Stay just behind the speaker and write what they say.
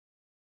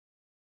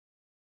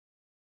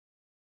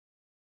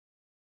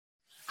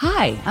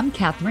Hi, I'm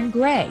Catherine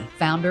Gray,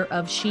 founder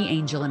of She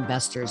Angel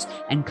Investors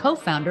and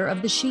co-founder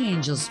of the She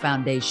Angels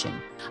Foundation.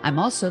 I'm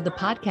also the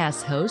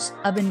podcast host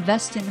of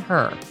Invest in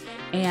Her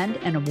and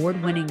an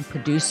award-winning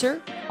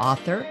producer,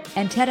 author,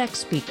 and TEDx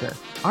speaker.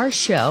 Our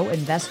show,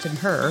 Invest in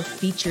Her,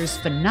 features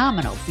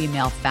phenomenal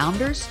female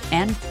founders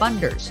and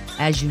funders.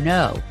 As you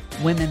know,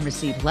 women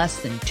receive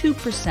less than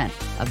 2%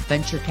 of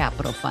venture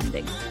capital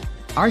funding.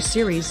 Our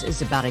series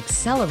is about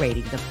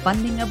accelerating the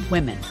funding of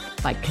women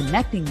by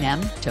connecting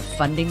them to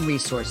funding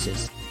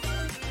resources.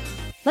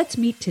 Let's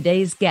meet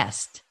today's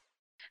guest.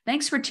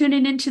 Thanks for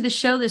tuning into the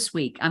show this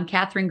week. I'm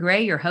Catherine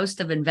Gray, your host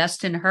of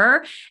Invest in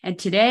Her. And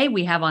today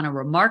we have on a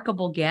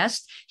remarkable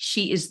guest.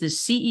 She is the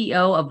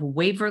CEO of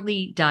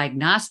Waverly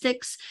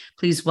Diagnostics.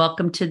 Please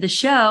welcome to the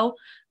show,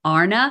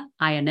 Arna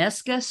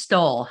Ionescu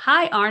Stoll.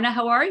 Hi, Arna.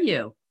 How are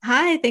you?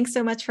 Hi. Thanks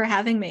so much for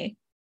having me.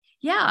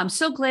 Yeah, I'm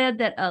so glad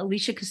that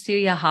Alicia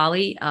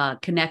Castilla-Holly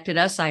connected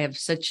us. I have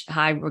such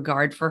high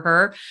regard for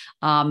her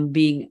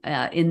being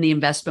in the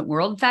investment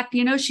world. In fact,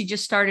 you know, she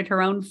just started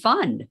her own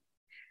fund.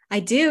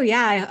 I do.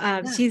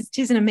 Yeah.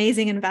 She's an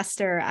amazing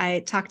investor. I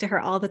talk to her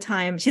all the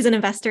time. She's an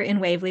investor in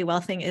Waverly.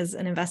 Wealthing is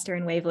an investor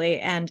in Waverly.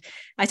 And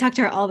I talk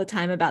to her all the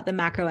time about the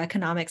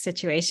macroeconomic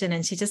situation.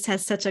 And she just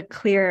has such a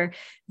clear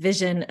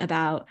vision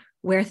about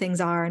where things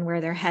are and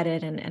where they're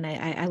headed. And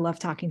I love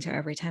talking to her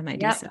every time I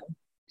do so.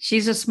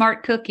 She's a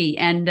smart cookie,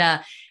 and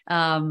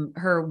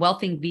her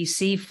Wealthing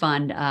VC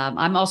fund,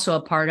 I'm also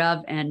a part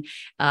of. And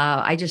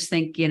I just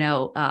think,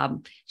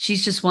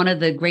 she's just one of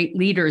the great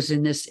leaders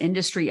in this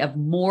industry of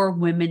more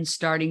women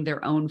starting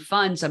their own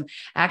funds. I'm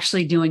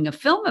actually doing a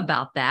film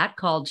about that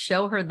called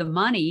Show Her the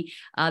Money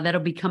that'll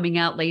be coming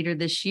out later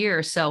this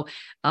year. So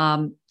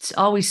it's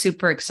always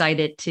super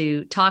excited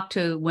to talk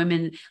to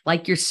women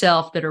like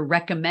yourself that are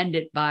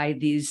recommended by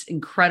these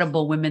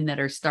incredible women that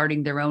are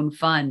starting their own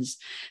funds.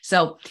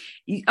 So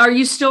are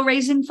you still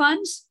raising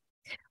funds?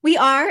 We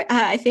are.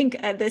 I think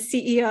the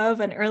CEO of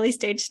an early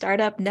stage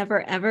startup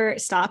never, ever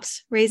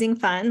stops raising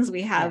funds.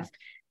 We have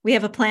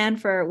a plan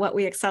for what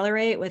we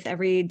accelerate with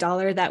every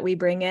dollar that we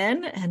bring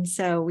in. And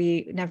so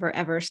we never,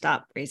 ever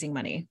stop raising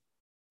money.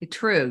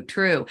 True.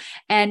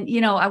 And,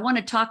 I want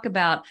to talk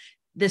about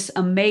this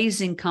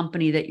amazing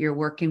company that you're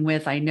working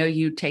with. I know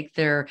you take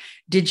their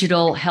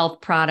digital health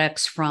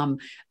products from,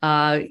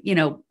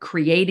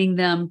 creating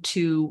them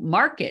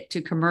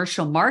to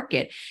commercial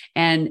market.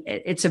 And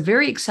it's a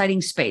very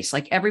exciting space.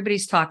 Like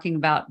everybody's talking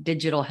about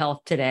digital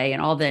health today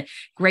and all the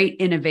great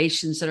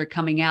innovations that are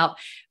coming out.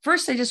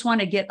 First, I just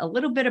want to get a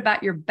little bit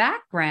about your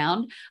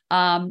background.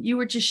 You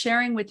were just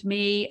sharing with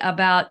me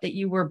about that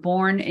you were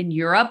born in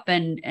Europe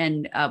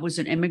and was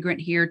an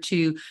immigrant here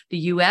to the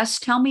U.S.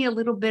 Tell me a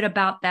little bit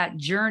about that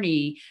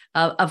journey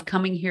of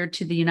coming here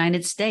to the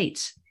United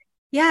States.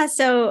 Yeah,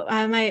 so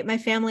my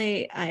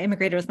family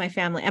emigrated with my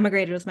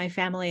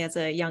family as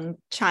a young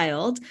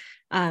child.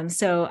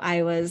 So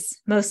I was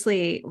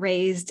mostly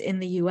raised in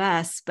the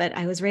U.S., but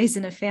I was raised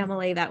in a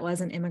family that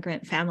was an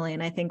immigrant family,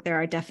 and I think there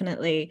are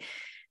definitely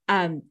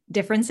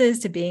differences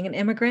to being an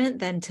immigrant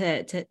than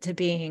to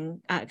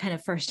being kind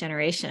of first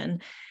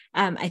generation.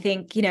 I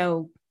think,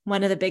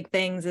 one of the big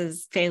things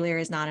is failure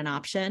is not an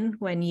option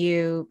when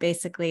you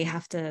basically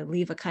have to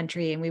leave a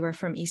country. And we were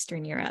from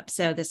Eastern Europe.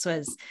 So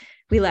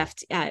we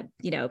left,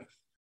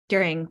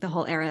 during the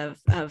whole era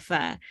of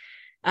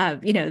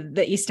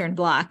the Eastern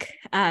Bloc.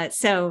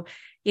 So,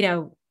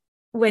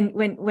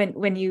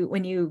 when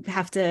you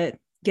have to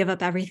give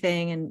up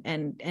everything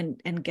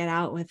and get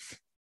out with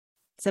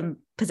some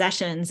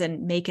possessions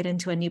and make it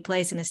into a new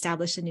place and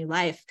establish a new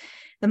life,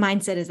 the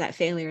mindset is that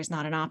failure is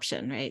not an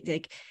option, right?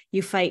 Like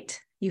you fight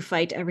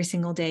every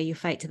single day, you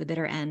fight to the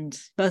bitter end.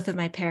 Both of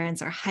my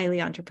parents are highly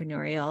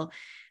entrepreneurial.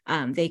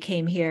 They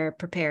came here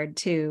prepared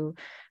to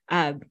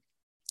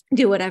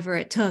do whatever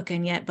it took.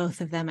 And yet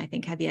both of them, I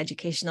think, had the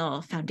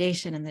educational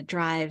foundation and the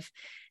drive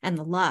and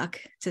the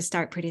luck to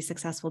start pretty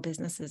successful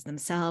businesses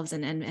themselves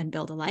and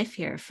build a life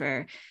here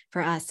for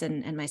us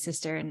and my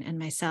sister and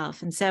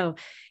myself. And so,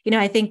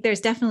 I think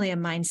there's definitely a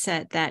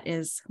mindset that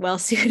is well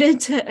suited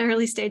to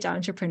early stage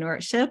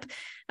entrepreneurship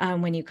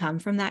when you come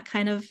from that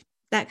kind of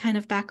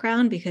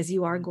background, because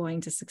you are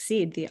going to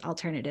succeed. The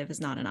alternative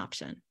is not an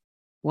option.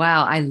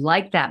 Wow, I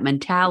like that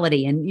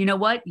mentality. And you know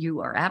what? You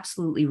are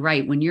absolutely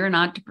right. When you're an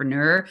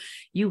entrepreneur,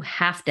 you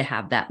have to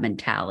have that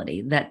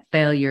mentality that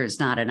failure is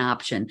not an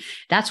option.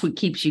 That's what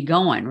keeps you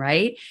going,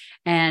 right?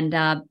 And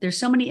there's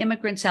so many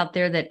immigrants out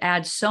there that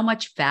add so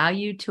much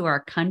value to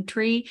our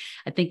country.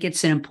 I think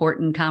it's an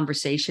important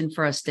conversation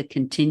for us to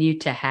continue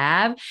to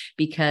have,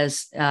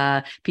 because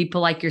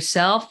people like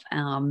yourself,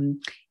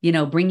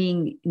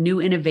 bringing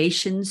new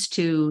innovations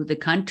to the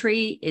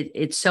country,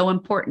 it's so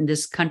important.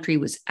 This country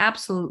was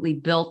absolutely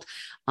built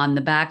on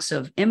the backs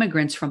of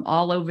immigrants from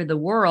all over the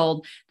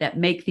world that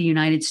make the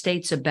United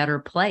States a better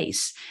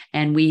place.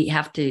 And we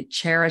have to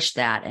cherish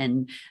that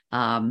and,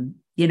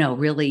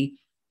 really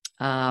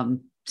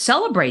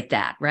celebrate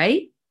that,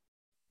 right?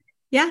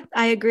 Yeah,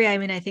 I agree. I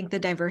mean, I think the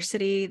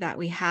diversity that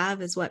we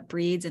have is what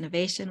breeds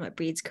innovation, what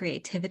breeds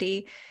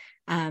creativity.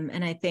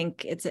 And I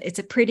think it's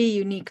a pretty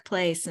unique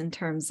place in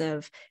terms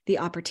of the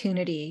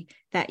opportunity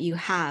that you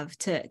have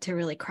to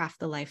really craft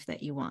the life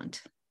that you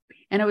want.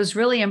 And I was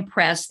really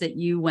impressed that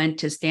you went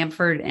to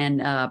Stanford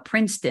and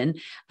Princeton,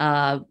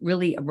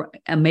 really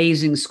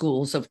amazing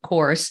schools, of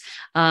course.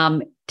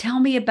 Tell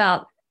me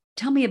about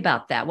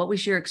that. What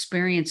was your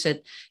experience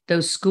at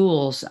those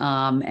schools,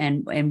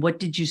 and what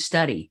did you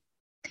study?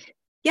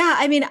 Yeah,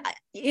 I mean,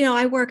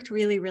 I worked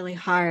really, really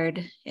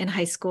hard in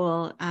high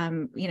school,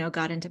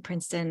 got into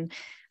Princeton.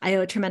 I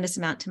owe a tremendous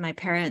amount to my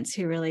parents,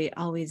 who really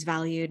always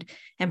valued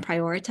and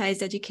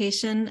prioritized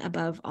education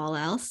above all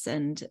else.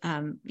 And,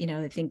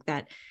 I think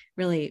that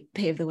really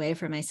paved the way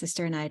for my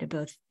sister and I to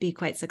both be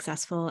quite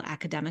successful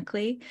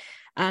academically.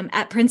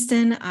 At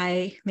Princeton,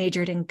 I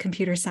majored in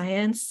computer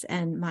science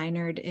and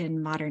minored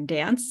in modern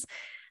dance.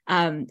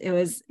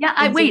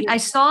 I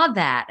saw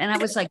that and I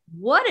was like,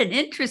 what an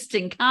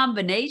interesting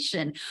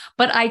combination.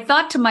 But I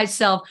thought to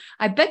myself,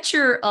 I bet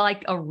you're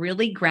like a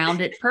really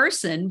grounded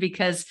person,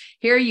 because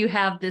here you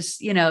have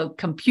this,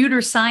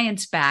 computer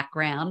science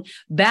background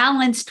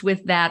balanced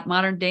with that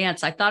modern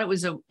dance. I thought it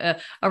was a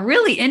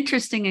really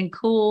interesting and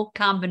cool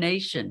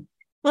combination.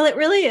 Well, it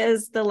really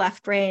is the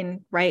left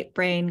brain, right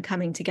brain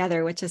coming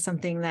together, which is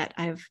something that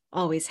I've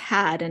always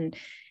had. And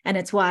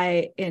it's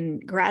why in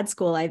grad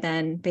school, I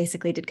then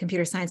basically did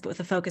computer science, but with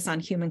a focus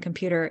on human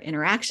computer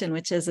interaction,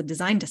 which is a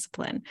design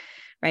discipline,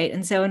 right?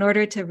 And so in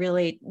order to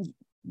really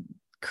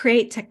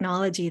create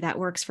technology that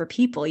works for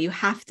people, you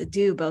have to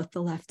do both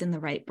the left and the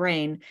right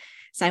brain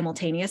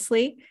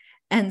simultaneously.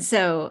 And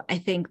so I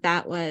think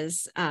that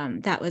was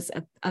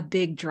a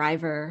big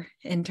driver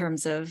in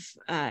terms of,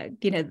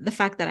 the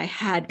fact that I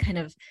had kind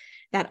of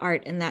that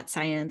art and that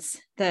science,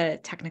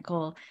 the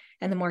technical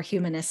and the more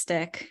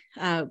humanistic,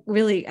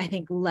 really, I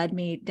think, led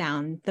me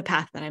down the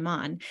path that I'm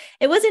on.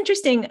 It was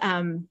interesting,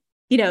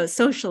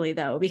 socially,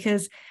 though,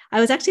 because I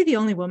was actually the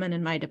only woman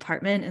in my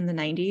department in the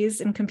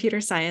 90s in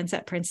computer science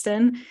at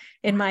Princeton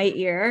in my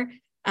year.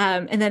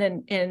 And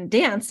then in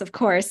dance, of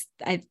course,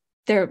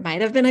 there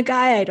might have been a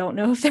guy. I don't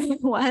know if there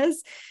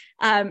was.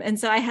 And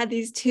so I had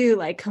these two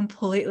like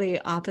completely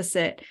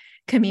opposite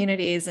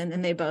communities,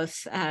 and they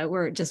both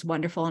were just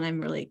wonderful. And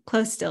I'm really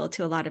close still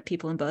to a lot of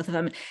people in both of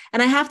them.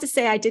 And I have to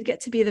say, I did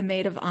get to be the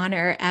maid of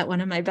honor at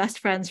one of my best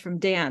friends from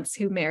dance,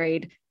 who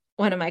married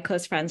one of my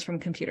close friends from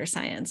computer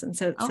science. And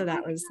so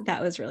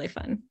that was really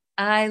fun.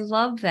 I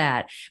love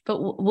that. But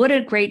what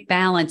a great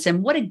balance,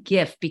 and what a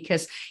gift,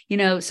 because,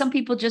 some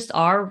people just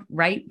are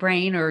right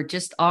brain or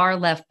just are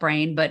left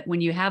brain. But when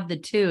you have the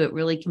two, it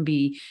really can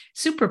be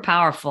super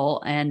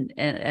powerful. And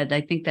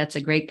I think that's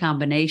a great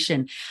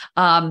combination.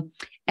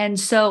 And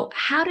so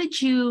how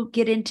did you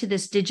get into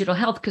this digital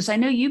health? Because I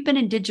know you've been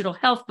in digital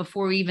health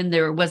before even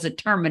there was a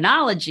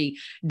terminology,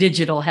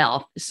 digital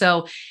health.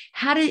 So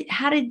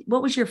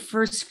what was your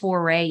first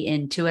foray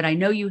into it? I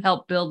know you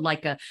helped build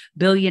like $1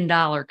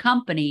 billion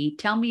company.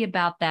 Tell me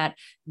about that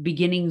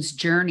beginnings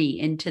journey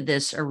into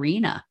this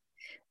arena.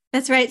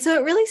 That's right. So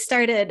it really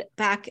started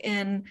back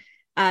in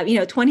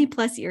 20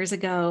 plus years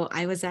ago.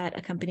 I was at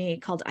a company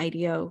called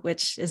IDEO,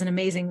 which is an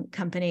amazing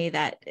company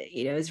that,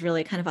 is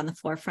really kind of on the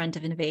forefront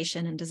of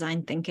innovation and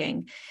design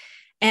thinking.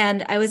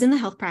 And I was in the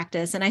health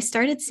practice, and I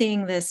started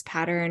seeing this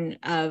pattern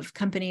of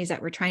companies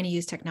that were trying to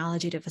use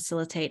technology to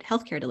facilitate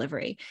healthcare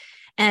delivery.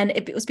 And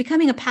it was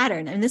becoming a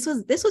pattern. And this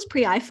was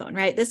pre-iPhone,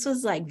 right? This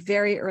was like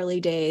very early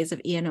days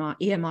of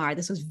EMR.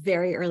 This was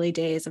very early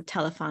days of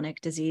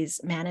telephonic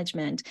disease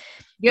management.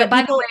 Yeah,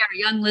 by the way, our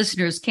young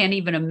listeners can't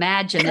even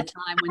imagine the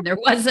time when there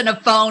wasn't a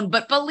phone,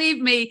 but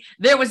believe me,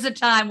 there was a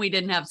time we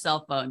didn't have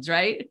cell phones,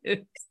 right?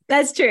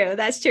 That's true.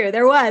 That's true.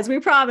 There was, we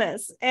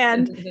promise.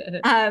 And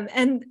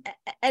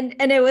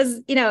it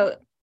was,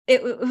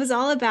 it was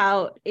all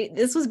about,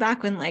 this was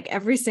back when like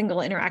every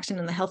single interaction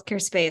in the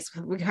healthcare space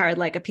required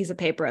like a piece of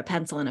paper, a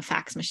pencil, and a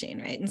fax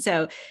machine, right? And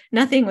so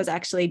nothing was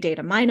actually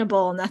data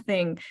mineable.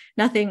 Nothing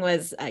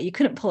was, you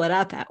couldn't pull it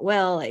up at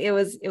will. It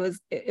was,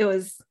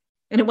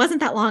 and it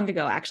wasn't that long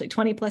ago, actually.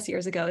 20 plus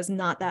years ago is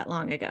not that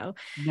long ago.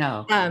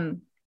 No.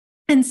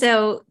 And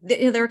so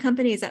there were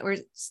companies that were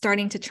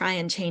starting to try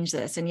and change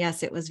this. And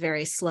yes, it was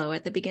very slow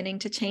at the beginning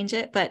to change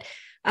it. But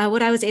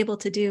what I was able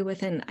to do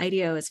within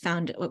IDEO is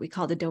found what we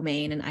called a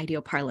domain in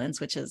IDEO parlance,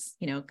 which is,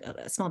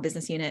 a small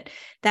business unit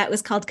that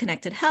was called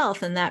Connected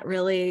Health. And that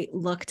really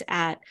looked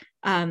at,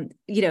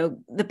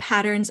 the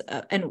patterns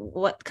and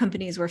what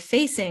companies were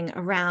facing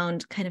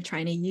around kind of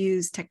trying to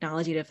use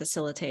technology to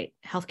facilitate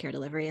healthcare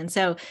delivery. And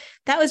so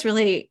that was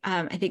really,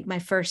 I think, my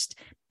first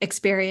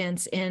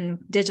experience in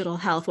digital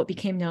health, what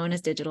became known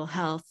as digital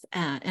health,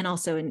 and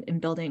also in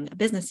building a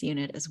business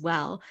unit as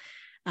well.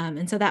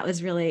 And so that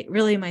was really,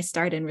 really my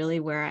start, and really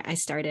where I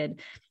started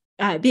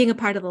being a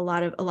part of a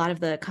lot of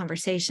the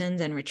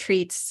conversations and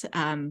retreats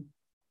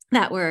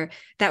that were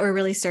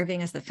really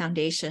serving as the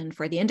foundation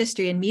for the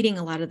industry, and meeting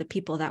a lot of the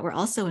people that were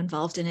also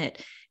involved in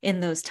it in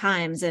those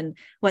times. And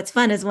what's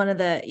fun is one of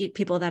the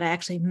people that I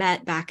actually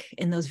met back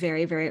in those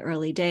very, very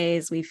early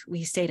days,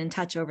 we stayed in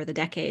touch over the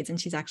decades, and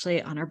she's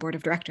actually on our board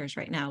of directors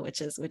right now,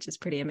 which is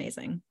pretty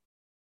amazing.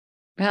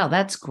 Wow,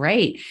 that's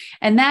great.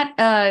 And that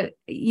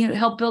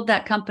helped buid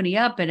that company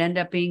up and end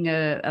up being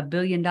a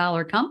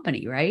billion-dollar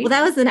company, Well, right?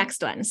 that was the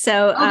next one.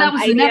 So Oh, that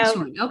was the next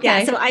one. Yeah.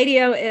 Okay. So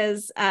IDEO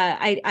is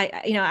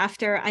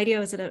after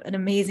IDEO is an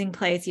amazing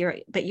place.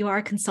 But you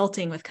are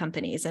consulting with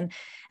companies, and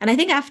I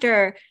think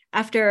after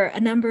a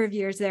number of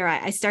years there,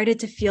 I started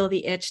to feel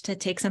the itch to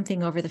take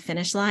something over the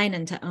finish line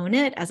and to own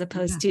it, as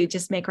opposed to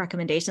just make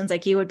recommendations.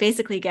 Like you would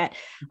basically get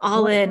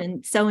all in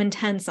and so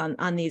intense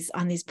on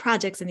these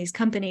projects and these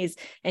companies,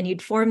 and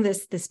you'd form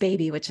this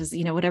baby, which is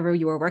whatever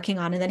you were working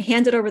on, and then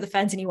hand it over the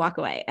fence and you walk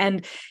away,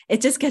 and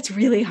it just gets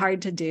really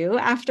hard to do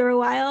after a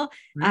while.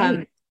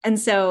 Right. And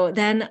so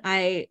then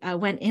I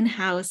went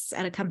in-house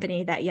at a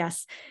company that,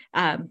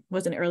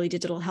 was an early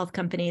digital health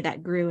company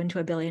that grew into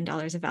 $1 billion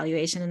of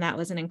valuation. And that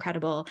was an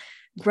incredible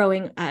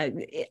growing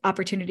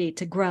opportunity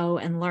to grow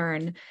and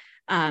learn.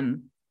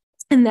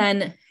 And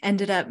then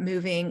ended up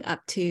moving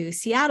up to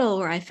Seattle,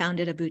 where I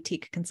founded a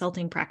boutique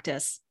consulting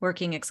practice,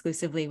 working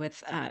exclusively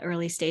with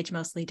early stage,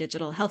 mostly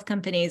digital health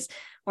companies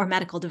or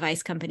medical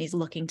device companies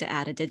looking to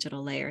add a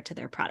digital layer to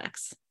their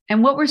products.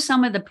 And what were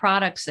some of the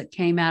products that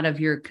came out of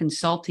your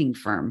consulting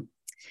firm?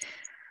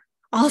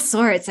 All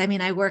sorts. I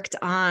mean, I worked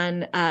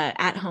on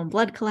at-home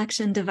blood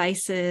collection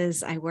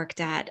devices. I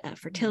worked at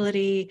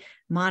fertility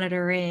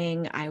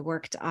monitoring. I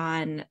worked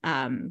on,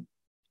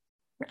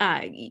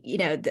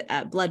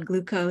 blood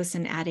glucose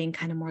and adding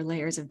kind of more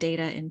layers of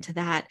data into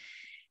that.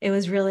 It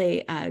was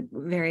really a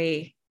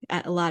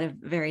lot of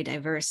very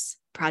diverse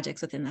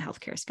projects within the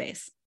healthcare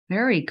space.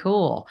 Very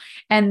cool.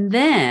 And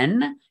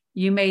then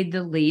you made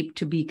the leap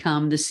to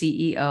become the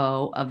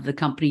CEO of the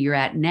company you're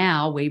at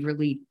now,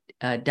 Waverly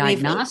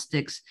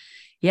Diagnostics.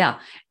 Yeah.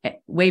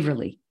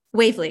 Waverly.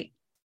 Wavely.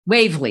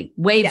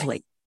 Yes.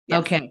 Yes.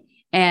 Okay.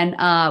 And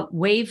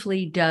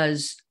Wavely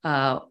does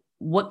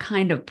what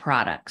kind of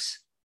products?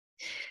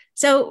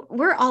 So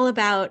we're all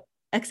about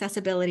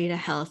accessibility to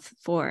health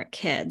for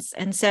kids.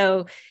 And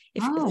so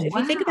if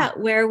you think about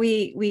where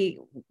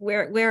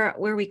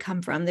we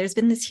come from, there's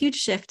been this huge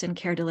shift in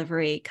care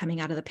delivery coming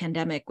out of the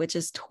pandemic, which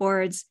is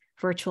towards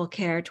virtual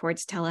care,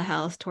 towards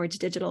telehealth, towards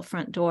digital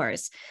front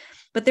doors.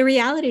 But the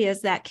reality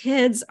is that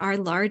kids are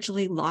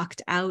largely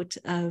locked out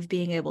of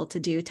being able to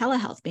do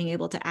telehealth, being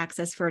able to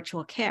access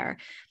virtual care.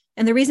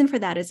 And the reason for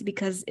that is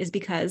because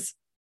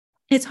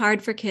it's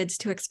hard for kids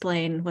to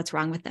explain what's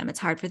wrong with them. It's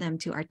hard for them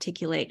to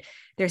articulate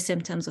their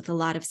symptoms with a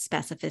lot of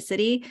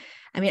specificity.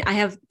 I mean, I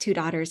have two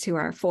daughters who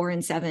are 4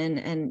 and 7,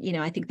 and,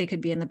 I think they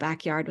could be in the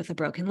backyard with a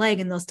broken leg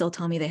and they'll still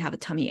tell me they have a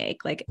tummy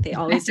ache. Like they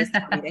always just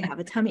tell me they have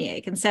a tummy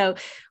ache. And so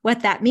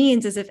what that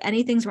means is if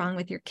anything's wrong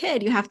with your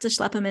kid, you have to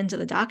schlep them into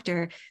the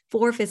doctor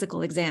for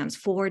physical exams,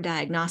 for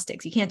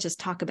diagnostics. You can't just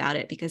talk about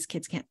it because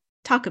kids can't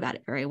talk about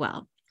it very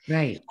well.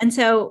 Right. And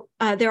so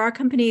there are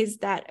companies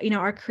that,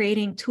 are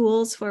creating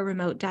tools for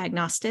remote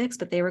diagnostics,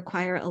 but they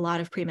require a lot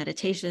of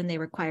premeditation. They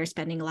require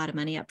spending a lot of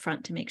money up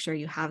front to make sure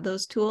you have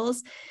those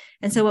tools.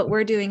 And so what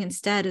we're doing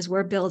instead is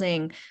we're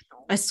building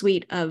a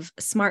suite of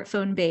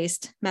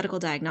smartphone-based medical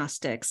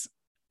diagnostics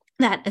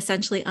that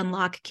essentially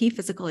unlock key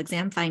physical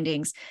exam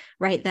findings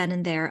right then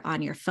and there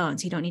on your phone.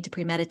 So you don't need to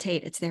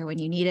premeditate. It's there when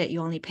you need it. You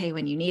only pay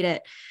when you need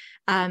it.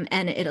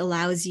 And it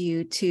allows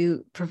you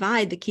to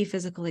provide the key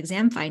physical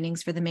exam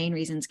findings for the main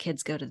reasons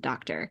kids go to the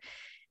doctor.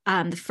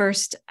 The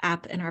first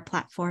app in our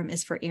platform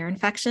is for ear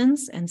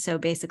infections. And so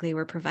basically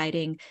we're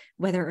providing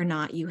whether or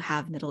not you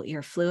have middle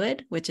ear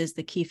fluid, which is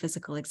the key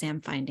physical exam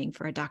finding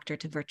for a doctor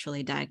to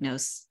virtually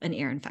diagnose an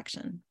ear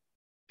infection.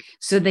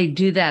 So they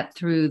do that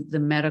through the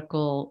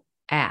medical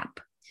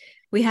app.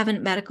 We have a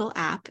medical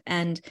app,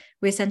 and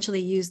we essentially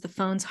use the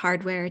phone's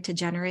hardware to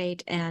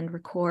generate and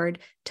record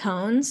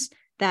tones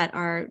that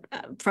are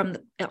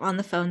on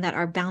the phone that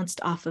are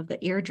bounced off of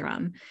the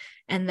eardrum.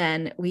 And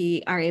then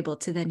we are able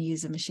to then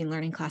use a machine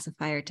learning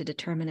classifier to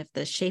determine if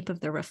the shape of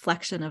the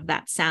reflection of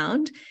that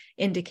sound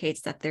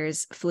indicates that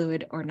there's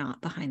fluid or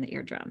not behind the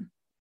eardrum.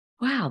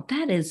 Wow,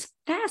 that is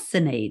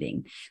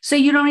fascinating. So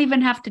you don't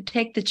even have to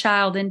take the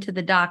child into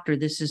the doctor.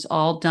 This is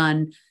all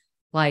done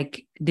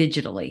like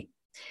digitally.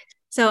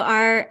 So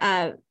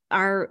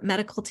our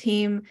medical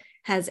team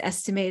has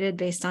estimated,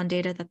 based on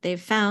data that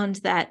they've found,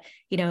 that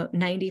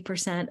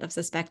 90% of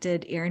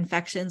suspected ear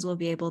infections will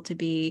be able to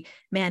be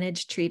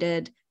managed,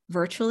 treated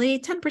virtually.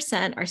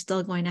 10% are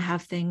still going to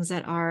have things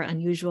that are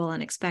unusual,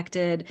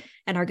 unexpected,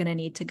 and are going to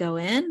need to go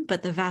in.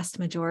 But the vast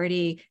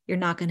majority, you're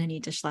not going to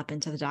need to schlep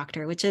into the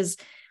doctor, which is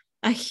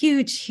a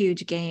huge,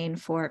 huge gain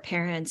for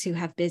parents who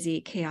have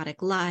busy,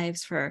 chaotic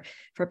lives, for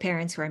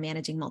parents who are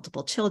managing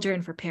multiple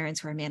children, for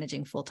parents who are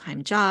managing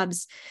full-time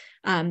jobs,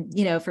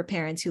 for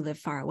parents who live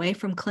far away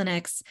from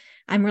clinics.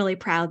 I'm really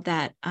proud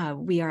that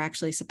we are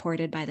actually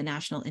supported by the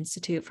National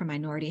Institute for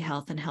Minority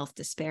Health and Health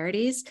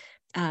Disparities.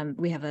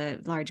 We have a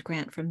large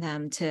grant from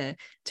them to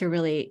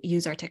really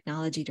use our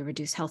technology to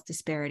reduce health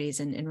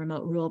disparities in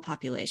remote rural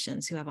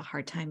populations who have a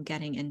hard time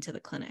getting into the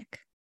clinic.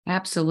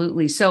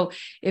 Absolutely. So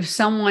if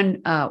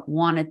someone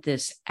wanted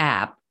this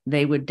app,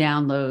 they would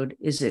download,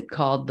 is it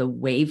called the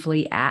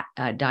Wavely app,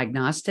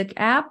 diagnostic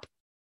app?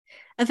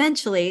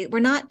 Eventually, we're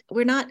not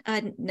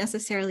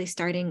necessarily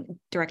starting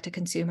direct to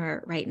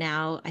consumer right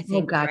now. I Oh,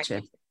 think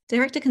gotcha.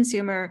 direct to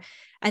consumer,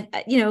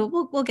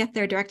 we'll get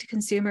there. Direct to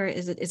consumer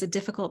is a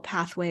difficult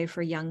pathway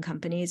for young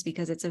companies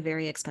because it's a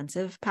very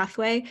expensive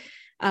pathway.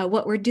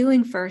 What we're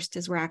doing first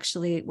is we're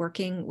actually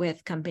working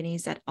with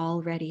companies that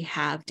already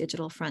have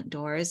digital front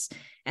doors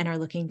and are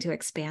looking to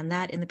expand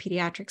that in the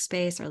pediatric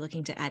space, are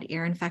looking to add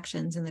ear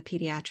infections in the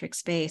pediatric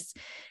space.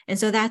 And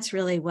so that's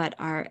really what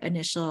our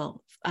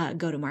initial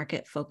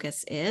go-to-market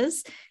focus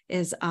is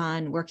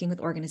on working with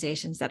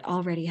organizations that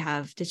already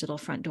have digital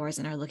front doors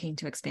and are looking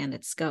to expand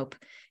its scope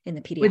in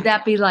the pediatric. Would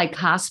that be like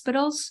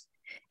hospitals?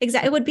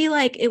 Exactly.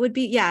 It would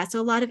be, yeah. So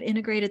a lot of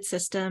integrated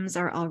systems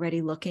are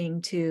already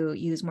looking to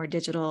use more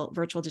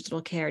virtual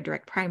digital care,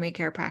 direct primary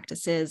care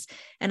practices,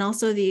 and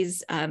also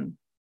these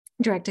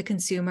direct to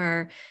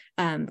consumer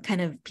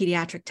kind of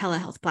pediatric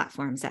telehealth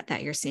platforms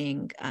that you're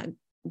seeing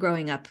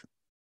growing up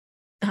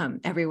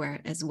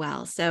everywhere as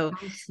well. So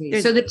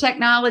the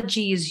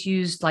technology is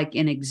used like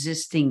in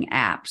existing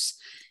apps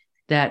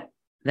that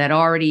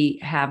already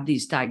have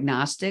these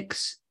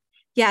diagnostics.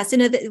 Yeah, so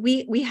no,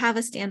 we have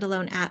a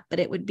standalone app, but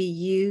it would be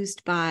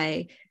used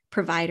by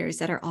providers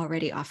that are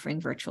already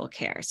offering virtual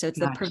care. So it's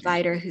the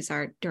provider who's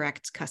our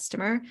direct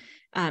customer,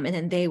 and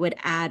then they would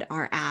add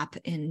our app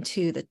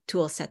into the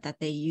tool set that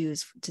they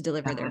use to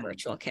deliver their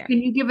virtual care.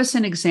 Can you give us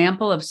an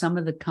example of some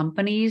of the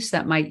companies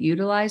that might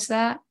utilize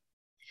that?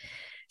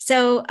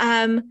 So,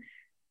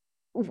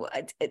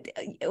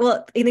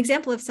 well, an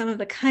example of some of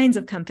the kinds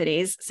of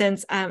companies,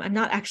 since I'm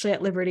not actually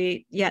at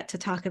liberty yet to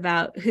talk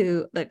about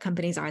who the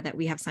companies are that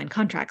we have signed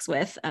contracts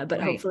with, but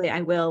hopefully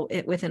I will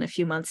within a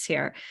few months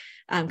here,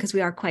 because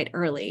we are quite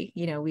early.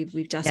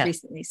 We've just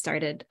recently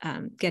started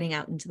getting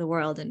out into the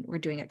world, and we're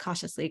doing it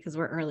cautiously because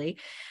we're early.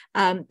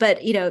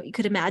 But you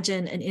could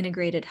imagine an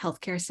integrated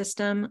healthcare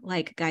system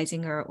like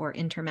Geisinger or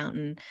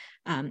Intermountain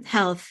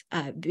Health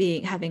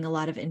having a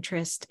lot of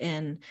interest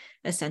in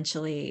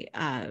essentially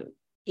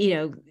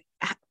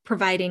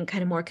providing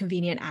kind of more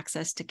convenient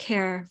access to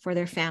care for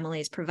their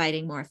families,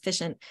 providing more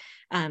efficient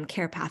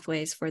care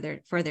pathways for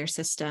their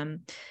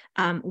system.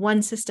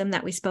 One system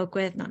that we spoke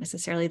with, not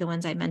necessarily the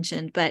ones I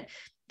mentioned, but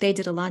they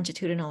did a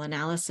longitudinal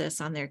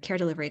analysis on their care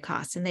delivery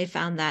costs, and they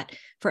found that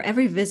for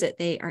every visit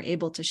they are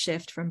able to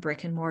shift from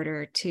brick and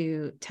mortar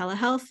to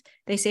telehealth,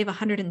 they save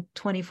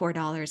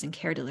 $124 in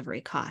care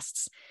delivery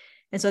costs.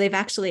 And so they've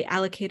actually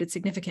allocated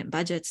significant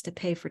budgets to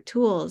pay for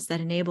tools that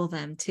enable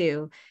them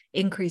to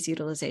increase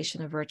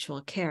utilization of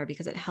virtual care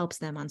because it helps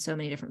them on so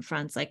many different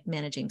fronts, like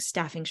managing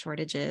staffing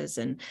shortages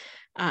and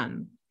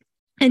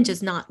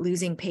just not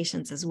losing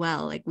patients as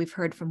well. Like we've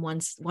heard from one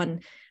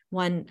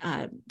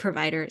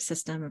provider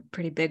system, a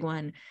pretty big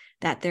one,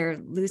 that they're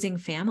losing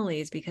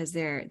families because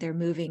they're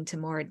moving to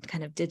more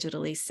kind of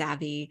digitally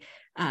savvy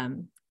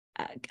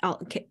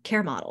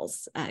care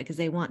models because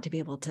they want to be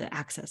able to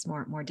access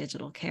more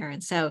digital care.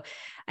 And so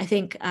I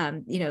think,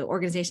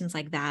 organizations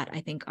like that,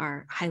 I think,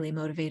 are highly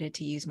motivated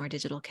to use more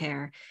digital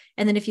care.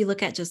 And then if you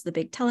look at just the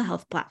big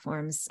telehealth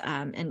platforms,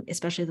 and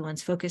especially the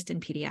ones focused in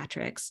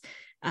pediatrics,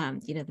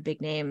 the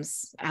big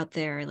names out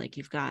there, like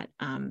you've got,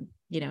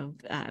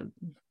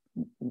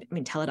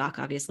 Teladoc,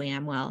 obviously,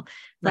 Amwell,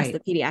 plus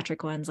the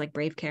pediatric ones like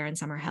Brave Care and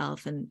Summer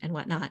Health and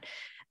whatnot.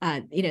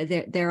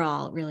 They're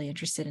all really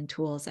interested in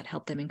tools that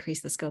help them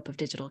increase the scope of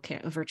digital care,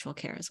 of virtual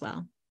care as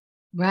well.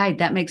 Right.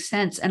 That makes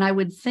sense. And I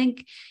would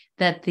think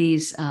that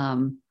these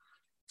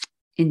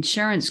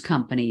insurance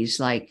companies,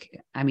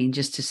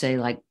 just to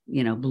say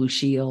Blue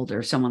Shield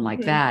or someone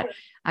like that,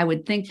 I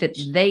would think that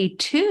they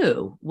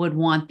too would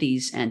want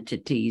these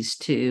entities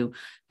to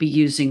be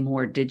using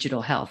more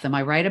digital health. Am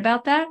I right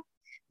about that?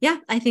 Yeah,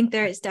 I think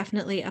there is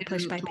definitely a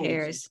push by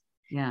payers.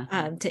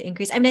 To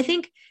increase. I mean, I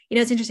think,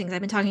 it's interesting because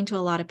I've been talking to a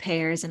lot of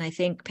payers, and I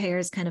think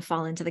payers kind of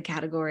fall into the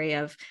category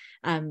of,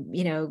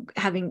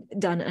 having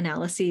done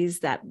analyses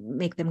that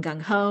make them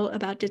gung-ho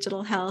about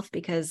digital health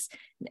because,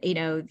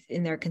 in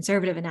their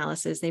conservative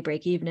analysis, they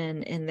break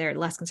even. In their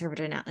less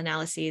conservative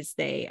analyses,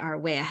 they are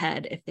way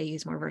ahead if they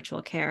use more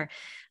virtual care.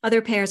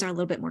 Other payers are a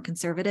little bit more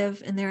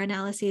conservative in their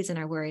analyses and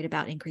are worried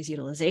about increased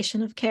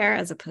utilization of care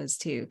as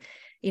opposed to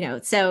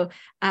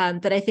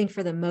but I think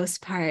for the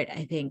most part,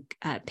 I think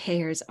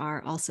payers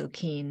are also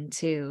keen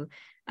to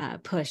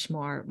push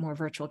more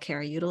virtual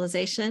care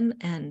utilization.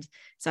 And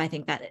so I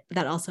think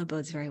that also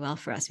bodes very well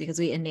for us because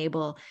we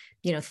enable,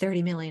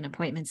 30 million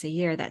appointments a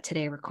year that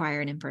today require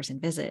an in-person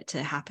visit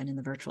to happen in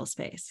the virtual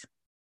space.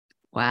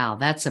 Wow,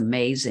 that's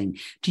amazing.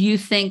 Do you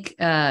think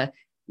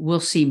we'll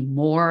see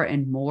more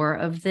and more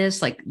of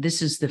this? Like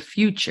this is the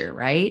future,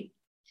 right?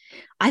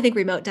 I think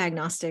remote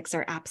diagnostics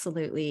are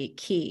absolutely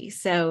key.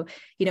 So,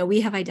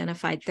 we have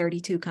identified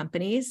 32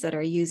 companies that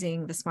are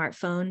using the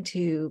smartphone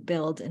to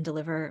build and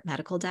deliver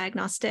medical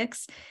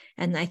diagnostics.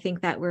 And I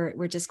think that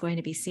we're just going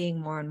to be seeing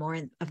more and more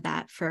of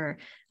that for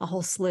a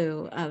whole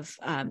slew of,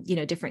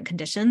 different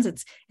conditions.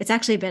 It's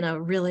actually been a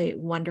really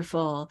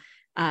wonderful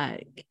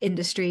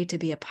industry to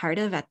be a part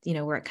of.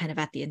 We're kind of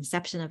at the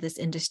inception of this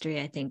industry.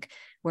 I think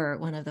we're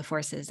one of the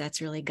forces that's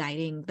really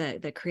guiding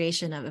the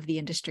creation of the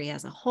industry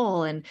as a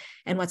whole. And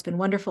what's been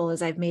wonderful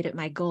is I've made it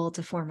my goal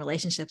to form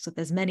relationships with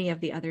as many of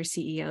the other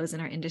CEOs in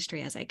our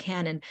industry as I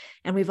can.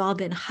 And we've all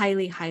been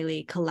highly,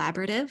 highly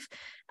collaborative,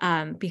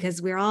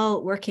 because we're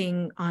all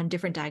working on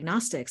different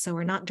diagnostics. So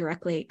we're not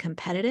directly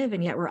competitive,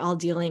 and yet we're all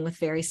dealing with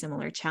very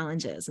similar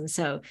challenges. And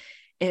so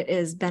it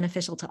is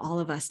beneficial to all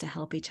of us to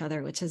help each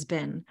other, which has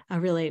been a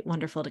really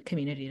wonderful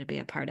community to be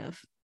a part of.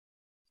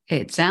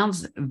 It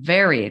sounds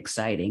very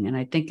exciting. And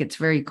I think it's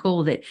very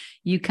cool that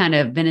you kind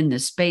of been in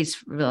this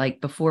space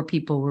like before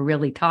people were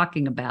really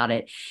talking about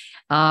it.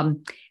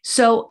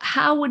 So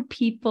how would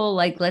people,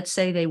 like, let's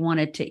say they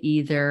wanted to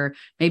either,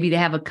 maybe they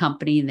have a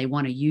company and they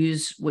want to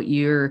use what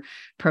you're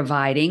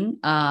providing,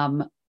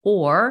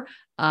 or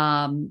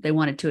they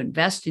wanted to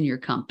invest in your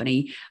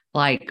company.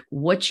 Like,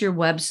 what's your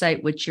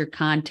website? What's your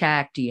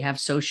contact? Do you have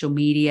social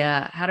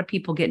media? How do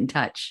people get in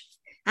touch?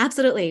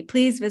 Absolutely.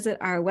 Please visit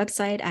our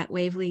website at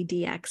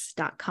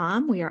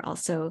wavelydx.com. We are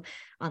also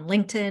on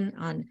LinkedIn,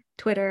 on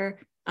Twitter,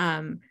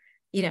 on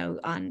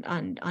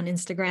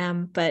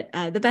Instagram. But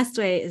the best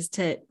way is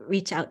to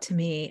reach out to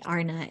me,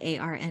 Arna,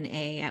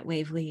 ARNA, at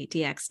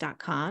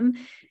wavelydx.com.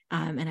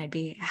 And I'd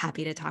be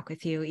happy to talk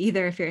with you,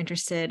 either if you're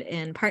interested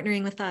in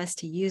partnering with us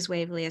to use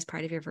Wavely as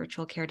part of your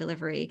virtual care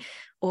delivery,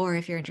 or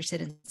if you're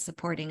interested in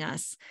supporting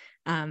us.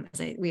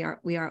 We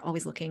are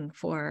always looking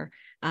for,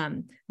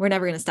 we're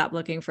never going to stop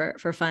looking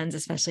for funds,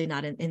 especially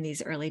not in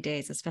these early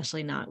days,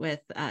 especially not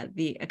with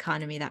the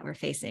economy that we're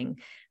facing.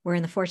 We're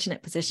in the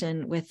fortunate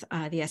position with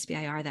the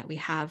SBIR that we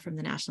have from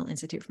the National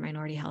Institute for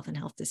Minority Health and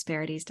Health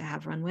Disparities to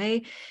have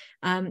runway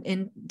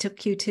into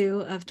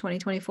Q2 of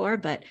 2024,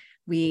 but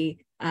we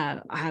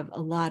have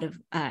a lot of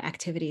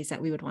activities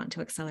that we would want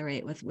to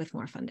accelerate with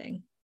more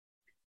funding.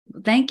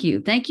 Thank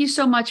you. Thank you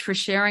so much for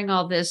sharing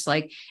all this.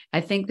 Like,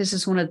 I think this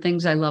is one of the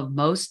things I love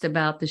most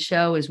about the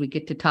show is we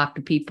get to talk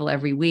to people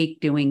every week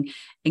doing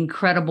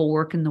incredible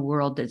work in the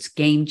world that's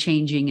game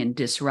changing and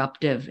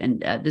disruptive. And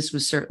this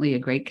was certainly a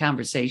great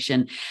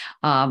conversation.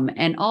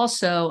 And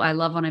also I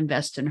love on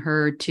Invest in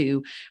Her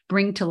to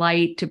bring to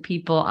light to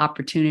people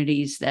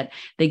opportunities that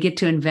they get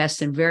to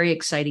invest in very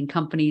exciting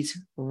companies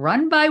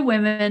run by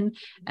women.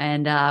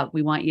 And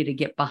we want you to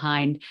get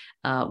behind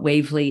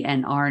Wavely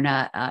and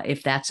Arna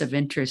if that's of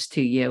interest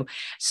to you.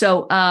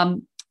 So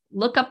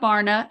look up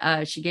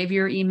Arna. She gave you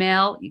her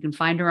email. You can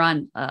find her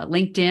on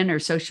LinkedIn or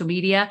social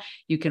media.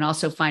 You can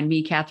also find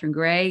me, Catherine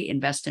Gray,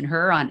 Invest in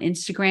Her on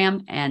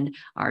Instagram, and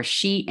our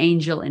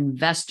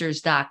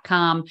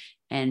SheAngelInvestors.com.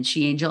 And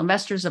She Angel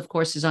Investors, of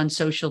course, is on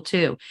social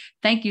too.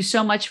 Thank you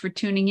so much for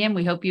tuning in.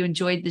 We hope you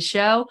enjoyed the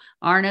show.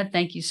 Arna,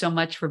 thank you so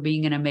much for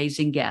being an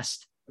amazing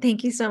guest.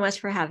 Thank you so much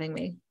for having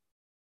me.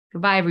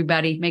 Goodbye,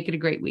 everybody. Make it a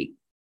great week.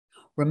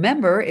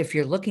 Remember, if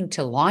you're looking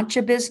to launch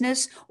a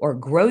business or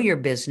grow your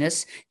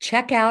business,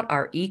 check out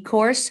our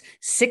e-course,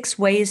 6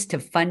 Ways to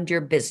Fund Your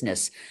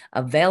Business,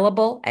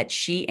 available at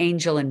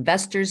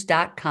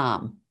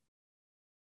SheAngelInvestors.com.